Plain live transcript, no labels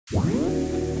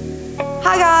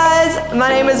Hi guys, my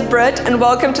name is Britt and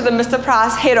welcome to the Mr.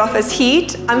 Price Head Office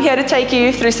Heat. I'm here to take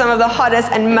you through some of the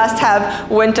hottest and must-have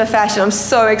winter fashion. I'm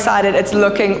so excited, it's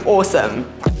looking awesome.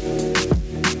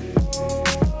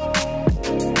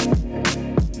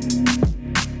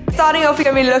 Starting off, we're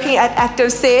going to be looking at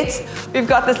active sets. We've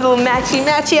got this little matchy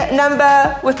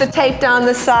number with the tape down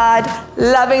the side.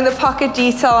 Loving the pocket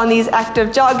detail on these active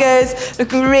joggers.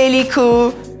 Looking really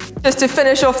cool. Just to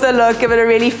finish off the look, give it a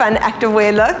really fun active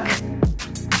wear look.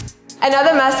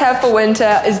 Another must-have for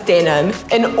winter is denim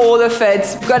in all the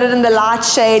fits. We've got it in the light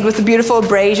shade with the beautiful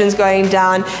abrasions going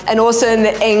down, and also in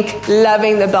the ink,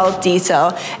 loving the belt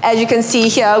detail. As you can see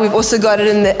here, we've also got it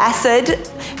in the acid,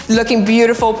 looking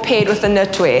beautiful paired with the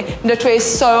knitwear. Knitwear is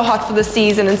so hot for the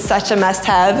season and such a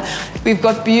must-have. We've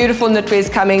got beautiful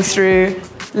knitwears coming through.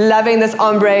 Loving this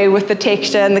ombre with the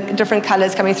texture and the different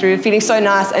colors coming through, feeling so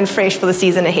nice and fresh for the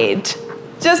season ahead.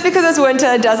 Just because it's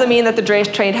winter doesn't mean that the dress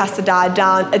trend has to die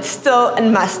down. It's still a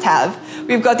must-have.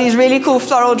 We've got these really cool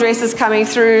floral dresses coming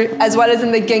through, as well as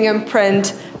in the gingham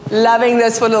print. Loving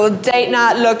this for a little date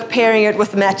night look, pairing it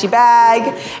with the matchy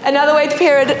bag. Another way to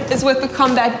pair it is with the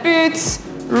combat boots.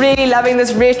 Really loving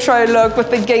this retro look with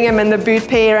the gingham and the boot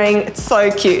pairing. It's so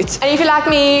cute. And if you're like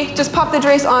me, just pop the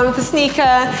dress on with a sneaker,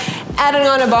 adding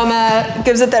on a bomber,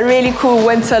 gives it that really cool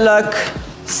winter look.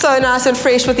 So nice and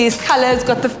fresh with these colors.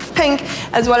 Got the pink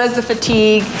as well as the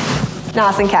fatigue.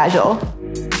 Nice and casual.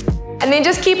 And then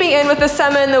just keeping in with the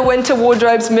summer and the winter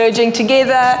wardrobes merging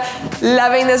together.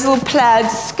 Loving this little plaid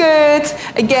skirt.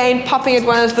 Again, popping it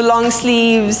one of the long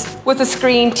sleeves with a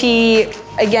screen tee.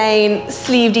 Again,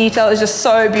 sleeve detail is just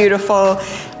so beautiful.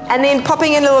 And then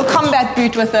popping in a little combat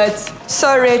boot with it.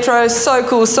 So retro, so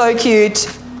cool, so cute.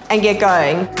 And get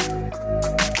going.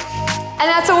 And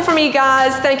that's all from me,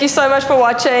 guys. Thank you so much for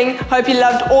watching. Hope you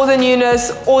loved all the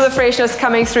newness, all the freshness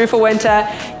coming through for winter.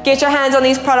 Get your hands on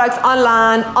these products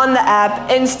online, on the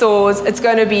app, in stores. It's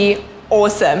going to be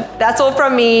awesome. That's all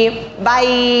from me.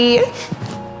 Bye.